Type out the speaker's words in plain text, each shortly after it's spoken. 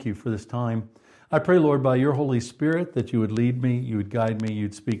you for this time. I pray, Lord, by your Holy Spirit that you would lead me, you would guide me,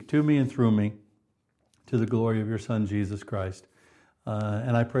 you'd speak to me and through me to the glory of your Son, Jesus Christ.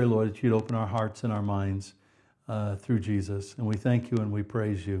 And I pray, Lord, that you'd open our hearts and our minds through Jesus. And we thank you and we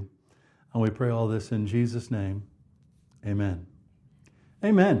praise you. And we pray all this in Jesus' name. Amen.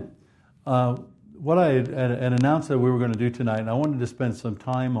 Amen. What I had announced that we were going to do tonight, and I wanted to spend some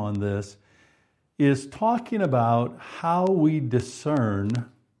time on this, is talking about how we discern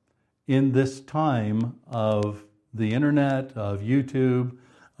in this time of the internet, of YouTube,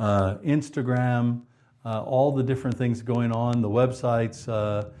 Instagram, all the different things going on, the websites,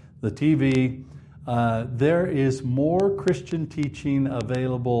 the TV. There is more Christian teaching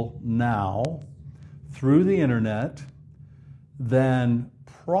available now through the internet than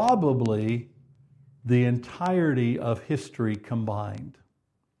probably the entirety of history combined.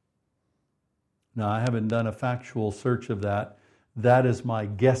 Now, I haven't done a factual search of that. That is my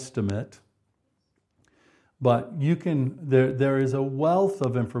guesstimate. But you can, there is a wealth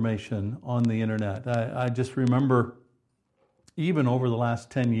of information on the internet. I just remember, even over the last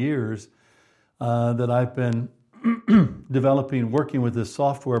 10 years, that I've been working with this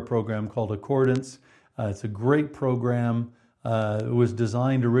software program called Accordance. It's a great program. It was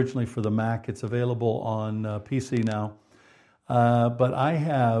designed originally for the Mac. It's available on PC now. But I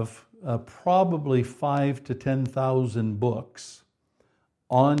have probably 5,000 to 10,000 books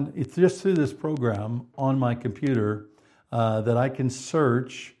just through this program on my computer that I can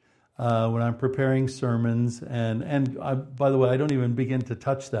search when I'm preparing sermons. And by the way, I don't even begin to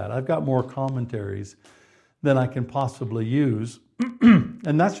touch that. I've got more commentaries than I can possibly use.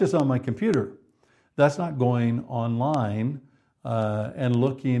 And that's just on my computer. That's not going online and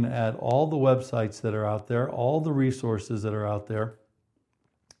looking at all the websites that are out there, all the resources that are out there.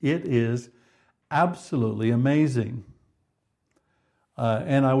 It is absolutely amazing.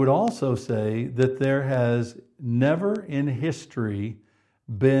 And I would also say that there has never in history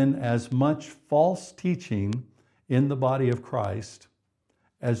been as much false teaching in the body of Christ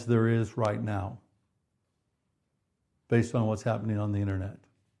as there is right now, based on what's happening on the internet.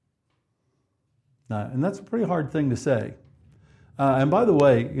 And that's a pretty hard thing to say. And by the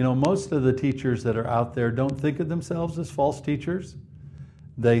way, most of the teachers that are out there don't think of themselves as false teachers.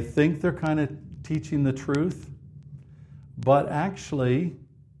 They think they're kind of teaching the truth. But actually,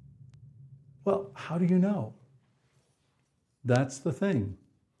 well, how do you know? That's the thing.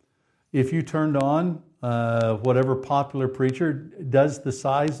 If you turned on whatever popular preacher, does the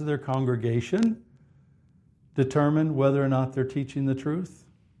size of their congregation determine whether or not they're teaching the truth?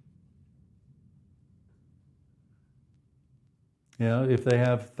 If they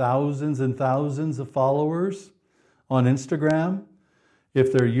have thousands and thousands of followers on Instagram,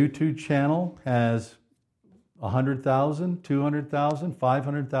 if their YouTube channel has 100,000, 200,000,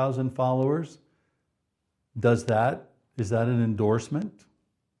 500,000 followers, is that an endorsement?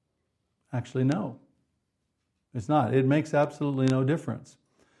 Actually, no. It's not. It makes absolutely no difference.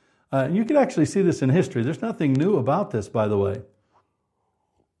 You can actually see this in history. There's nothing new about this, by the way.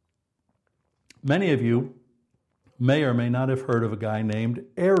 Many of you may or may not have heard of a guy named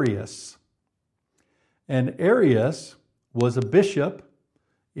Arius. And Arius was a bishop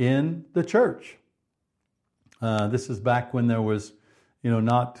in the church. This is back when there was,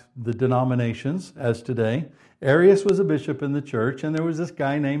 not the denominations as today. Arius was a bishop in the church, and there was this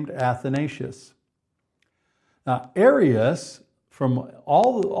guy named Athanasius. Now, Arius, from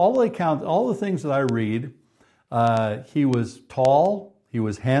all the accounts, all the things that I read, he was tall, he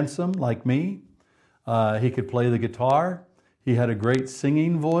was handsome like me, he could play the guitar, he had a great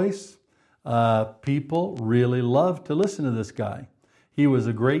singing voice. People really loved to listen to this guy. He was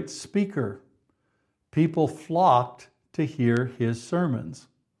a great speaker. People flocked to hear his sermons.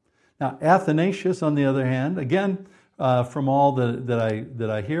 Now, Athanasius, on the other hand, again, from all that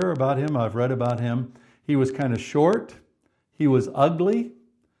I hear about him, I've read about him, he was kind of short, he was ugly,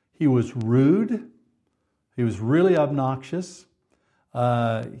 he was rude, he was really obnoxious,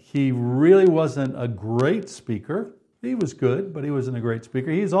 he really wasn't a great speaker. He was good, but he wasn't a great speaker.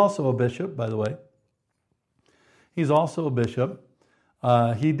 He's also a bishop, by the way. He's also a bishop.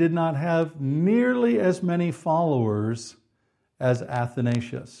 He did not have nearly as many followers as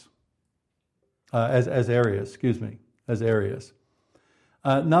Athanasius, as Arius.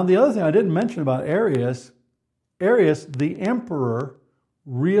 Now, the other thing I didn't mention about Arius, the emperor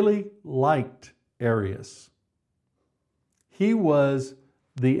really liked Arius. He was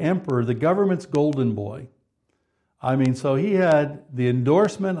the emperor, the government's golden boy. So he had the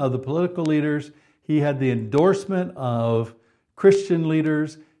endorsement of the political leaders. He had the endorsement of Christian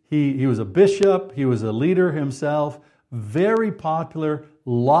leaders. He was a bishop. He was a leader himself. Very popular,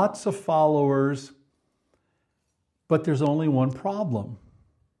 lots of followers, but there's only one problem.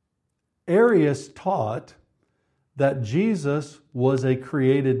 Arius taught that Jesus was a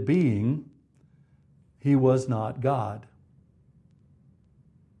created being. He was not God.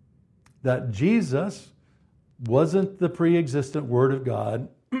 That Jesus wasn't the pre-existent Word of God,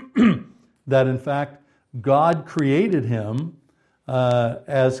 that in fact God created him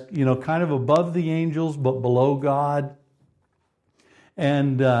as, kind of above the angels but below God,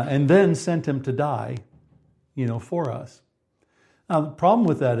 and then sent him to die, for us. Now the problem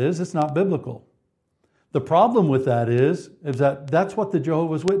with that is it's not biblical. The problem with that is that that's what the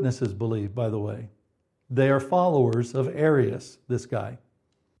Jehovah's Witnesses believe, by the way. They are followers of Arius, this guy.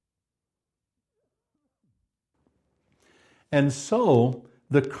 And so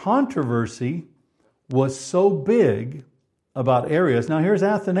the controversy was so big about Arius. Now here's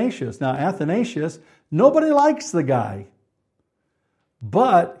Athanasius. Now Athanasius, nobody likes the guy.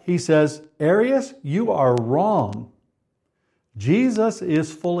 But he says, Arius, you are wrong. Jesus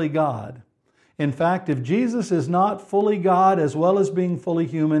is fully God. In fact, if Jesus is not fully God as well as being fully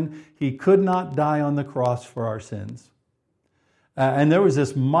human, he could not die on the cross for our sins. And there was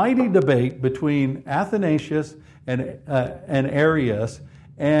this mighty debate between Athanasius and Arius,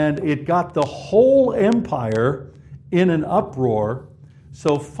 and it got the whole empire in an uproar.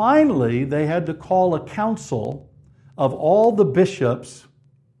 So finally, they had to call a council of all the bishops,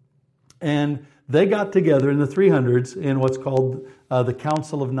 and they got together in the 300s in what's called the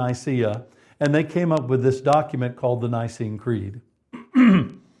Council of Nicaea, and they came up with this document called the Nicene Creed.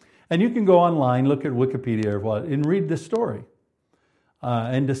 And you can go online, look at Wikipedia or what, and read this story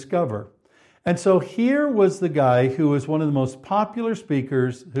and discover. And so here was the guy who was one of the most popular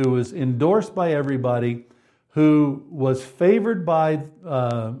speakers, who was endorsed by everybody, who was favored by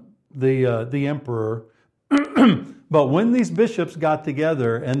the emperor. But when these bishops got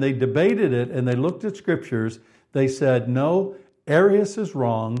together and they debated it and they looked at scriptures, they said, no, Arius is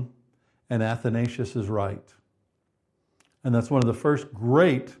wrong and Athanasius is right. And that's one of the first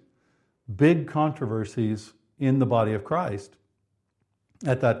great big controversies in the body of Christ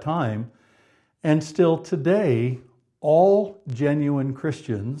at that time. And still today, all genuine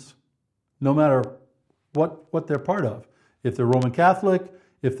Christians, no matter what they're part of, if they're Roman Catholic,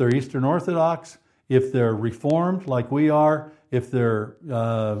 if they're Eastern Orthodox, if they're Reformed like we are, if they're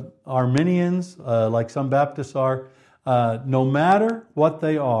Arminians like some Baptists are, no matter what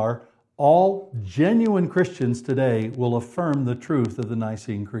they are, all genuine Christians today will affirm the truth of the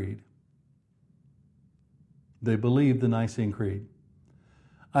Nicene Creed. They believe the Nicene Creed.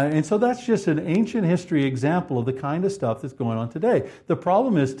 And so that's just an ancient history example of the kind of stuff that's going on today. The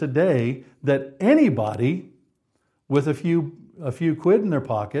problem is today that anybody with a few quid in their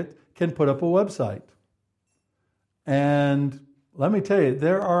pocket can put up a website. And let me tell you,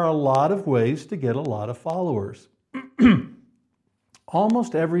 there are a lot of ways to get a lot of followers.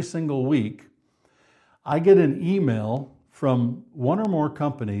 Almost every single week, I get an email from one or more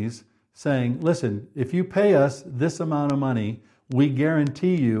companies saying, listen, if you pay us this amount of money, we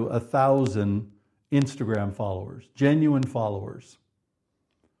guarantee you 1,000 Instagram followers, genuine followers.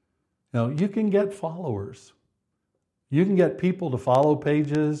 Now, you can get followers. You can get people to follow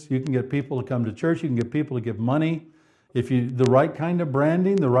pages. You can get people to come to church. You can get people to give money. If the right kind of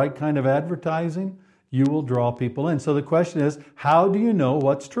branding, the right kind of advertising, you will draw people in. So the question is, how do you know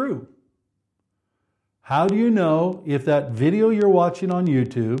what's true? How do you know if that video you're watching on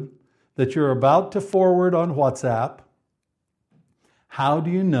YouTube that you're about to forward on WhatsApp, how do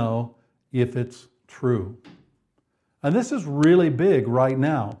you know if it's true? And this is really big right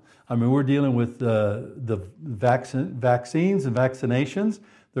now. I mean, we're dealing with the vaccines and vaccinations.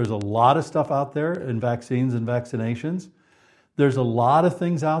 There's a lot of stuff out there in vaccines and vaccinations. There's a lot of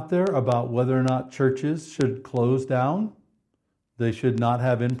things out there about whether or not churches should close down. They should not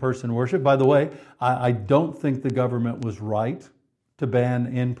have in-person worship. By the way, I don't think the government was right to ban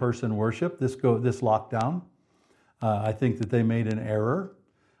in-person worship, this lockdown. I think that they made an error.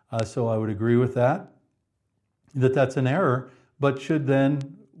 So I would agree with that that's an error. But should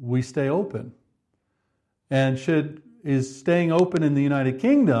then we stay open? And is staying open in the United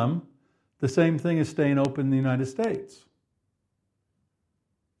Kingdom the same thing as staying open in the United States?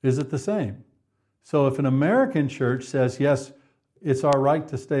 Is it the same? So if an American church says, yes, it's our right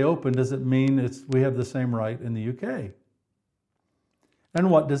to stay open, does it mean we have the same right in the UK? And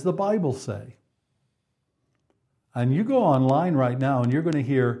what does the Bible say? And you go online right now and you're going to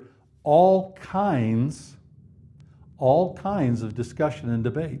hear all kinds of discussion and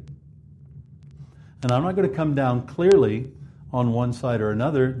debate. And I'm not going to come down clearly on one side or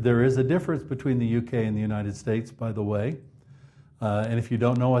another. There is a difference between the UK and the United States, by the way. And if you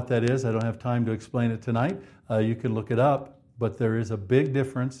don't know what that is, I don't have time to explain it tonight. You can look it up, but there is a big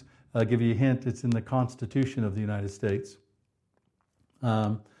difference. I'll give you a hint. It's in the Constitution of the United States.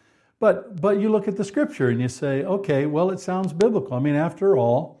 But you look at the scripture and you say, okay, well, it sounds biblical. I mean, after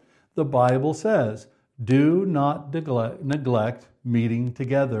all, the Bible says, do not neglect meeting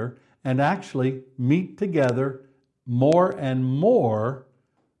together, and actually meet together more and more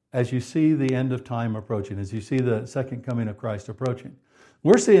as you see the end of time approaching, as you see the second coming of Christ approaching.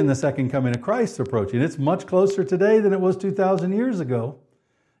 We're seeing the second coming of Christ approaching. It's much closer today than it was 2,000 years ago.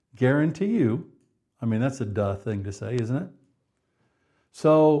 Guarantee you. I mean, that's a duh thing to say, isn't it?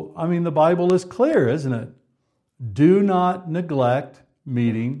 So, I mean, the Bible is clear, isn't it? Do not neglect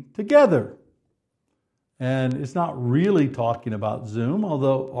meeting together. And it's not really talking about Zoom,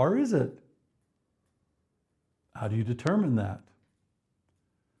 although, or is it? How do you determine that?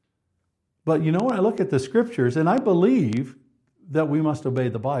 But you know, when I look at the scriptures, and I believe that we must obey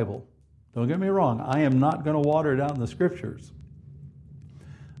the Bible. Don't get me wrong, I am not going to water down the scriptures.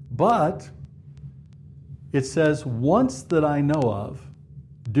 But it says, once that I know of,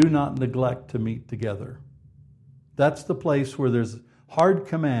 do not neglect to meet together. That's the place where there's hard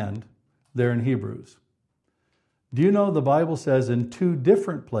command there in Hebrews. Do you know the Bible says in 2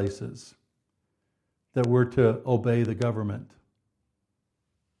 different places that we're to obey the government?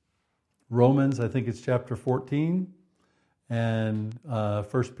 Romans, I think it's chapter 14, and 1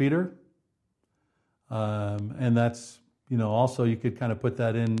 Peter. And that's, you know, also you could kind of put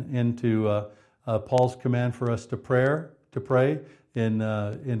that into Paul's command for us to pray in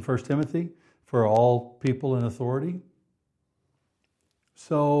 1 Timothy for all people in authority.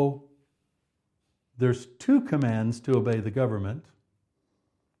 So there's 2 commands to obey the government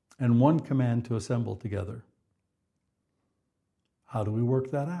and 1 command to assemble together. How do we work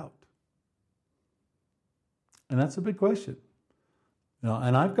that out? And that's a big question. You know,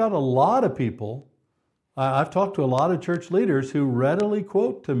 and I've got a lot of people, I've talked to a lot of church leaders who readily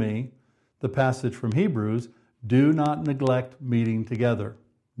quote to me the passage from Hebrews, do not neglect meeting together.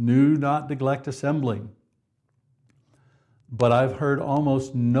 Do not neglect assembling. But I've heard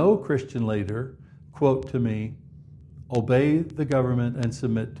almost no Christian leader quote to me, obey the government and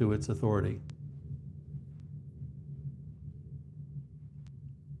submit to its authority.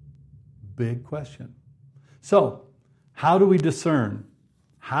 Big question. So, how do we discern?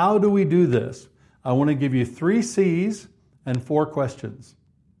 How do we do this? I want to give you 3 C's and 4 questions.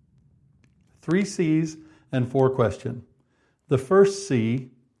 3 C's and 4 questions. The first C,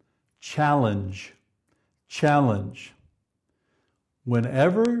 challenge. Challenge.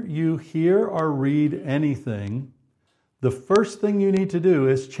 Whenever you hear or read anything, the first thing you need to do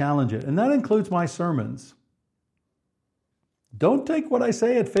is challenge it. And that includes my sermons. Don't take what I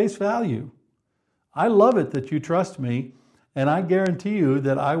say at face value. I love it that you trust me, and I guarantee you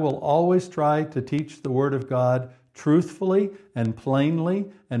that I will always try to teach the Word of God truthfully and plainly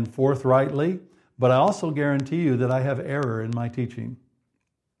and forthrightly, but I also guarantee you that I have error in my teaching.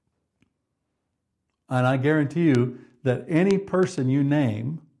 And I guarantee you that any person you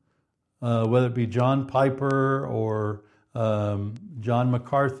name, whether it be John Piper or John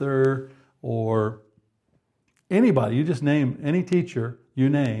MacArthur or anybody, you just name any teacher you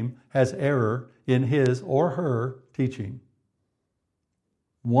name, has error in his or her teaching.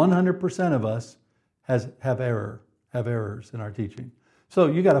 100% of us have errors in our teaching. So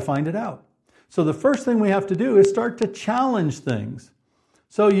you got to find it out. So the first thing we have to do is start to challenge things.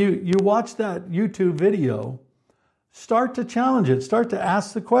 So you watch that YouTube video, start to challenge it, start to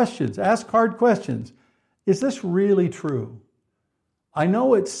ask the questions, ask hard questions. Is this really true? I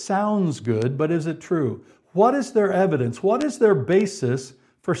know it sounds good, but is it true? What is their evidence? What is their basis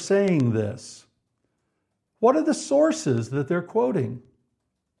for saying this? What are the sources that they're quoting?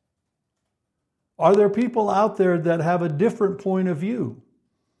 Are there people out there that have a different point of view?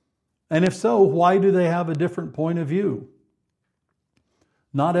 And if so, why do they have a different point of view?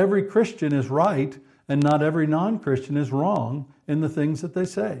 Not every Christian is right, and not every non-Christian is wrong in the things that they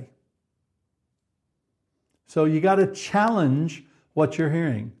say. So you got to challenge what you're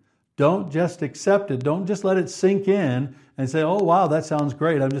hearing. Don't just accept it. Don't just let it sink in and say, oh, wow, that sounds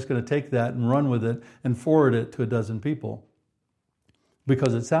great. I'm just going to take that and run with it and forward it to a dozen people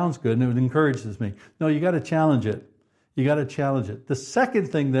because it sounds good and it encourages me. No, you got to challenge it. You got to challenge it. The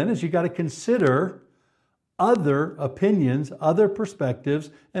second thing then is you got to consider other opinions, other perspectives,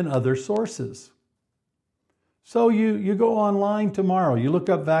 and other sources. So you go online tomorrow, you look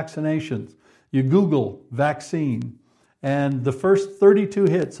up vaccinations, you Google vaccine, and the first 32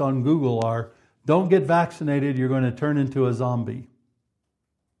 hits on Google are, don't get vaccinated, you're going to turn into a zombie.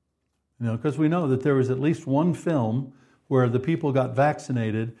 You know, because we know that there was at least one film where the people got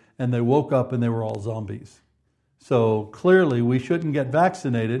vaccinated and they woke up and they were all zombies. So clearly we shouldn't get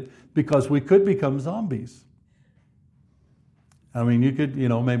vaccinated because we could become zombies. I mean, you could,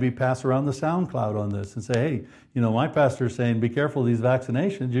 maybe pass around the SoundCloud on this and say, hey, my pastor is saying, be careful of these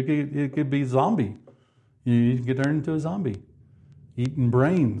vaccinations. You could be zombie. You could turn into a zombie, eating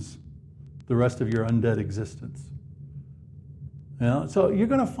brains the rest of your undead existence. So you're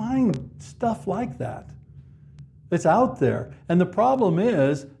going to find stuff like that. It's out there. And the problem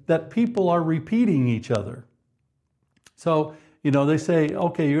is that people are repeating each other. So, they say,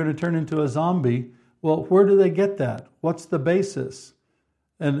 okay, you're going to turn into a zombie. Well, where do they get that? What's the basis?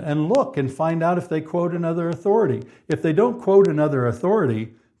 And look and find out if they quote another authority. If they don't quote another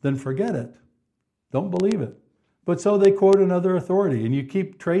authority, then forget it. Don't believe it. But so they quote another authority, and you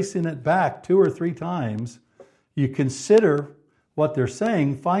keep tracing it back 2 or 3 times. You consider what they're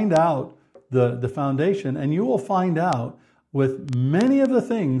saying, find out the foundation, and you will find out with many of the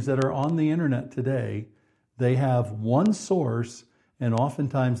things that are on the internet today, they have one source, and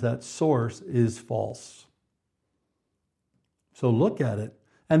oftentimes that source is false. So look at it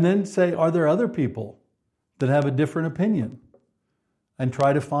and then say, are there other people that have a different opinion? And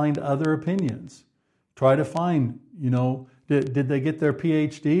try to find other opinions. Try to find, did they get their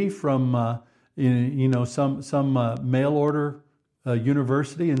PhD from, some mail order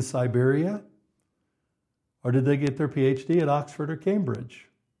university in Siberia? Or did they get their PhD at Oxford or Cambridge?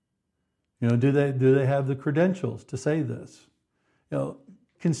 Do they have the credentials to say this?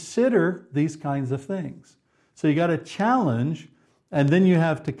 Consider these kinds of things. So you got to challenge, and then you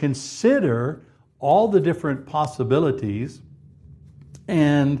have to consider all the different possibilities,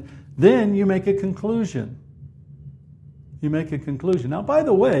 and then you make a conclusion. You make a conclusion. Now, by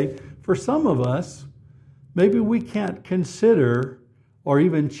the way, for some of us, maybe we can't consider or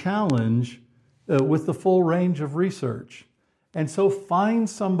even challenge with the full range of research. And so find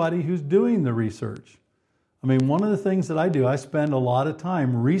somebody who's doing the research. I mean, one of the things that I do, I spend a lot of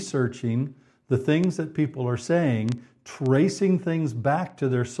time researching the things that people are saying, tracing things back to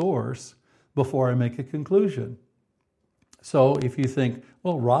their source before I make a conclusion. So if you think,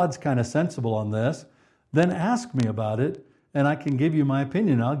 well, Rod's kind of sensible on this, then ask me about it, and I can give you my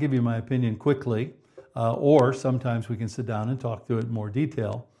opinion. I'll give you my opinion quickly, or sometimes we can sit down and talk through it in more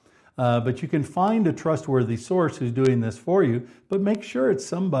detail. But you can find a trustworthy source who's doing this for you, but make sure it's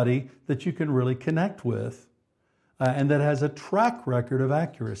somebody that you can really connect with and that has a track record of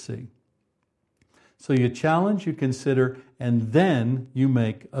accuracy. So you challenge, you consider, and then you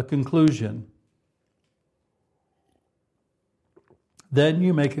make a conclusion. Then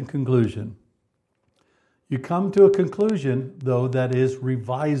you make a conclusion. You come to a conclusion, though, that is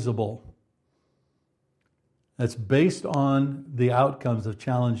revisable. That's based on the outcomes of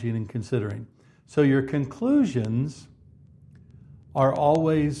challenging and considering. So your conclusions are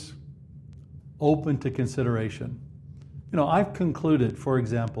always open to consideration. I've concluded, for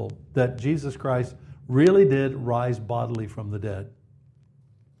example, that Jesus Christ really did rise bodily from the dead.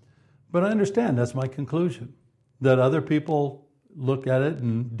 But I understand that's my conclusion. That other people look at it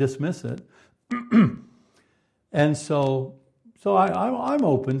and dismiss it. And so I'm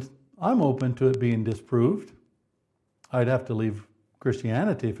open to it being disproved. I'd have to leave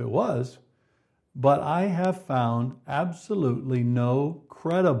Christianity if it was. But I have found absolutely no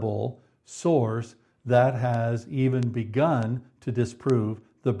credible source that has even begun to disprove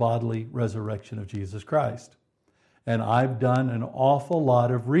the bodily resurrection of Jesus Christ. And I've done an awful lot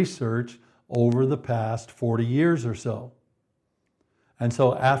of research over the past 40 years or so. And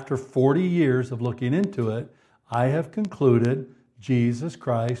so after 40 years of looking into it, I have concluded Jesus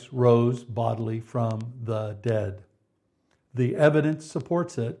Christ rose bodily from the dead. The evidence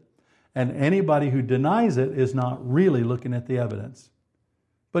supports it, and anybody who denies it is not really looking at the evidence.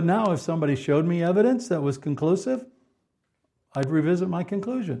 But now if somebody showed me evidence that was conclusive, I'd revisit my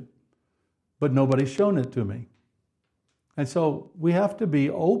conclusion. But nobody's shown it to me. And so we have to be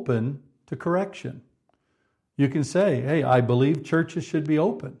open to correction. You can say, hey, I believe churches should be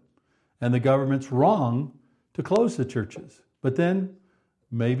open, and the government's wrong to close the churches. But then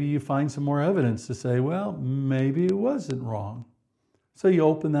maybe you find some more evidence to say, well, maybe it wasn't wrong. So you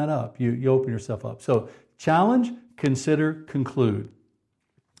open that up. You open yourself up. So challenge, consider, conclude.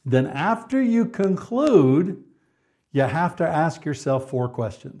 Then after you conclude, you have to ask yourself 4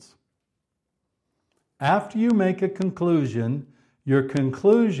 questions. After you make a conclusion, your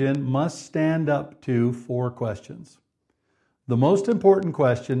conclusion must stand up to 4 questions. The most important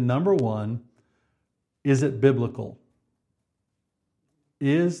question, number 1, is it biblical?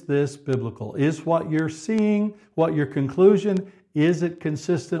 Is this biblical? Is what you're seeing, what your conclusion, is it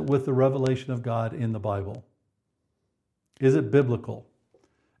consistent with the revelation of God in the Bible? Is it biblical?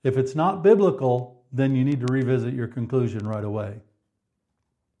 If it's not biblical, then you need to revisit your conclusion right away.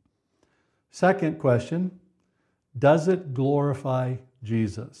 Second question, does it glorify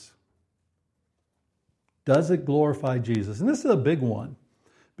Jesus? Does it glorify Jesus? And this is a big one,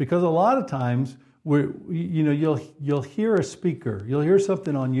 because a lot of times you'll hear a speaker, you'll hear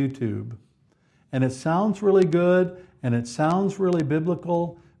something on YouTube, and it sounds really good and it sounds really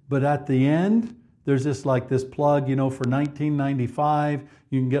biblical, but at the end there's this plug, for $19.95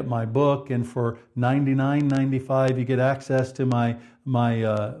 you can get my book, and for $99.95 you get access to my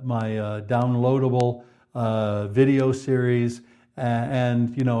downloadable video series,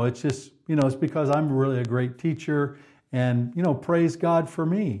 and it's just it's because I'm really a great teacher, and praise God for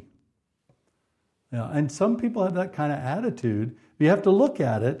me. And some people have that kind of attitude. You have to look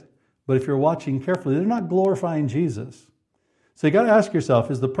at it, but if you're watching carefully, they're not glorifying Jesus. So you got to ask yourself,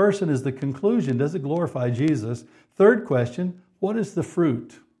 is the conclusion, does it glorify Jesus? Third question, what is the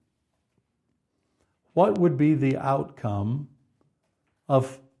fruit? What would be the outcome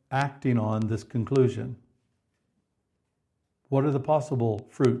of acting on this conclusion? What are the possible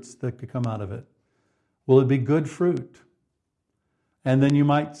fruits that could come out of it? Will it be good fruit? And then you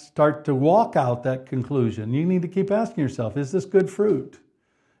might start to walk out that conclusion. You need to keep asking yourself, is this good fruit?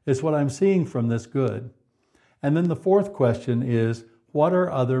 Is what I'm seeing from this good? And then the fourth question is, what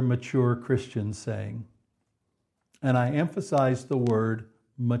are other mature Christians saying? And I emphasize the word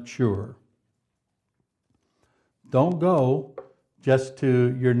mature. Don't go just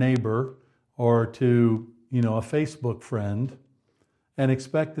to your neighbor or to, a Facebook friend and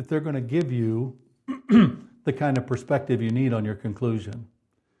expect that they're going to give you the kind of perspective you need on your conclusion.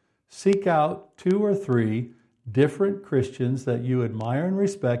 Seek out 2 or 3 different Christians that you admire and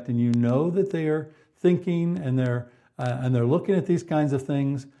respect, and you know that they are thinking and they're looking at these kinds of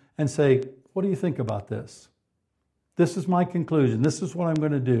things, and say, what do you think about this? This is my conclusion. This is what I'm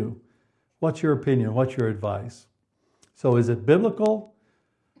going to do. What's your opinion? What's your advice? So is it biblical?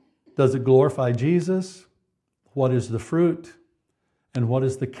 Does it glorify Jesus? What is the fruit? And what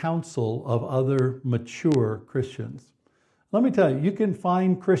is the counsel of other mature Christians? Let me tell you, you can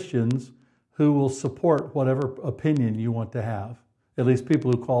find Christians who will support whatever opinion you want to have, at least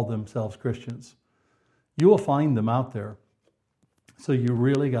people who call themselves Christians. You will find them out there. So you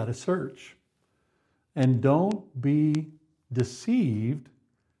really got to search. And don't be deceived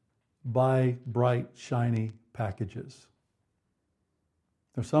by bright, shiny packages.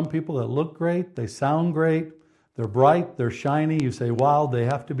 There's some people that look great, they sound great, they're bright, they're shiny. You say, wow, they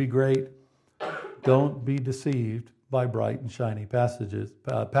have to be great. Don't be deceived by bright and shiny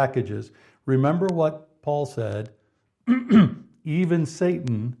packages. Remember what Paul said, even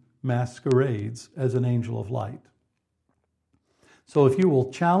Satan masquerades as an angel of light. So if you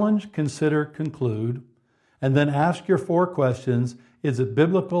will challenge, consider, conclude, and then ask your 4 questions, is it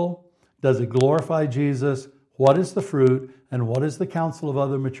biblical? Does it glorify Jesus? What is the fruit? And what is the counsel of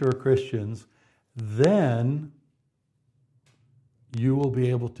other mature Christians? Then you will be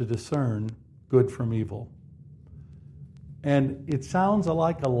able to discern good from evil. And it sounds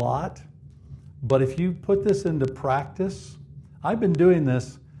like a lot, but if you put this into practice, I've been doing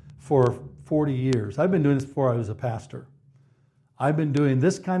this for 40 years. I've been doing this before I was a pastor. I've been doing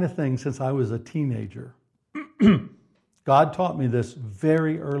this kind of thing since I was a teenager. God taught me this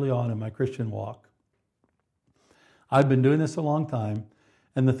very early on in my Christian walk. I've been doing this a long time.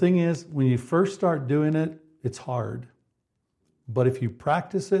 And the thing is, when you first start doing it, it's hard. But if you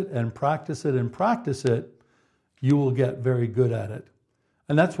practice it and practice it and practice it, you will get very good at it.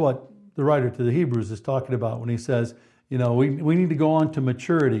 And that's what the writer to the Hebrews is talking about when he says, we need to go on to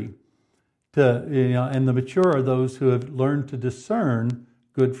maturity. And the mature are those who have learned to discern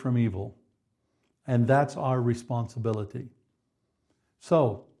good from evil. And that's our responsibility.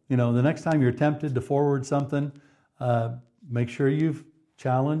 So, the next time you're tempted to forward something, make sure you've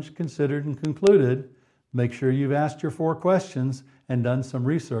challenged, considered, and concluded. Make sure you've asked your 4 questions and done some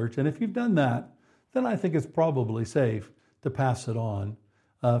research. And if you've done that, then I think it's probably safe to pass it on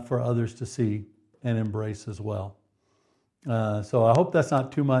for others to see and embrace as well. So I hope that's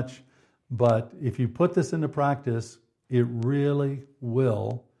not too much, but if you put this into practice, it really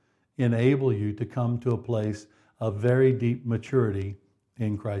will enable you to come to a place of very deep maturity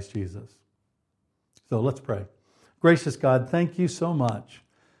in Christ Jesus. So let's pray. Gracious God, thank you so much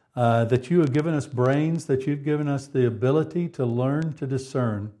that you have given us brains, that you've given us the ability to learn to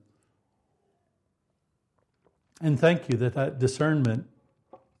discern. And thank you that discernment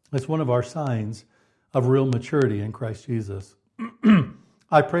is one of our signs of real maturity in Christ Jesus.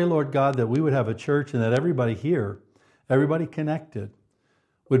 I pray, Lord God, that we would have a church and that everybody here, everybody connected,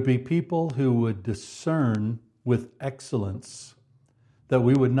 would be people who would discern with excellence, that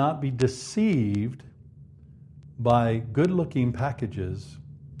we would not be deceived by good-looking packages,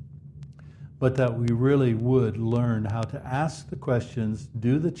 but that we really would learn how to ask the questions,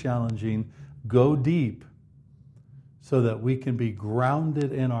 do the challenging, go deep, so that we can be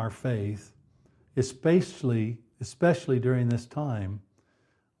grounded in our faith, especially during this time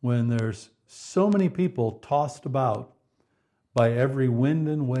when there's so many people tossed about by every wind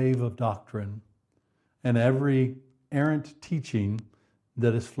and wave of doctrine and every errant teaching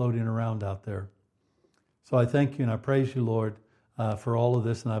that is floating around out there. So I thank you and I praise you, Lord, for all of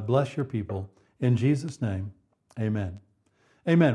this, and I bless your people. In Jesus' name, amen. Amen.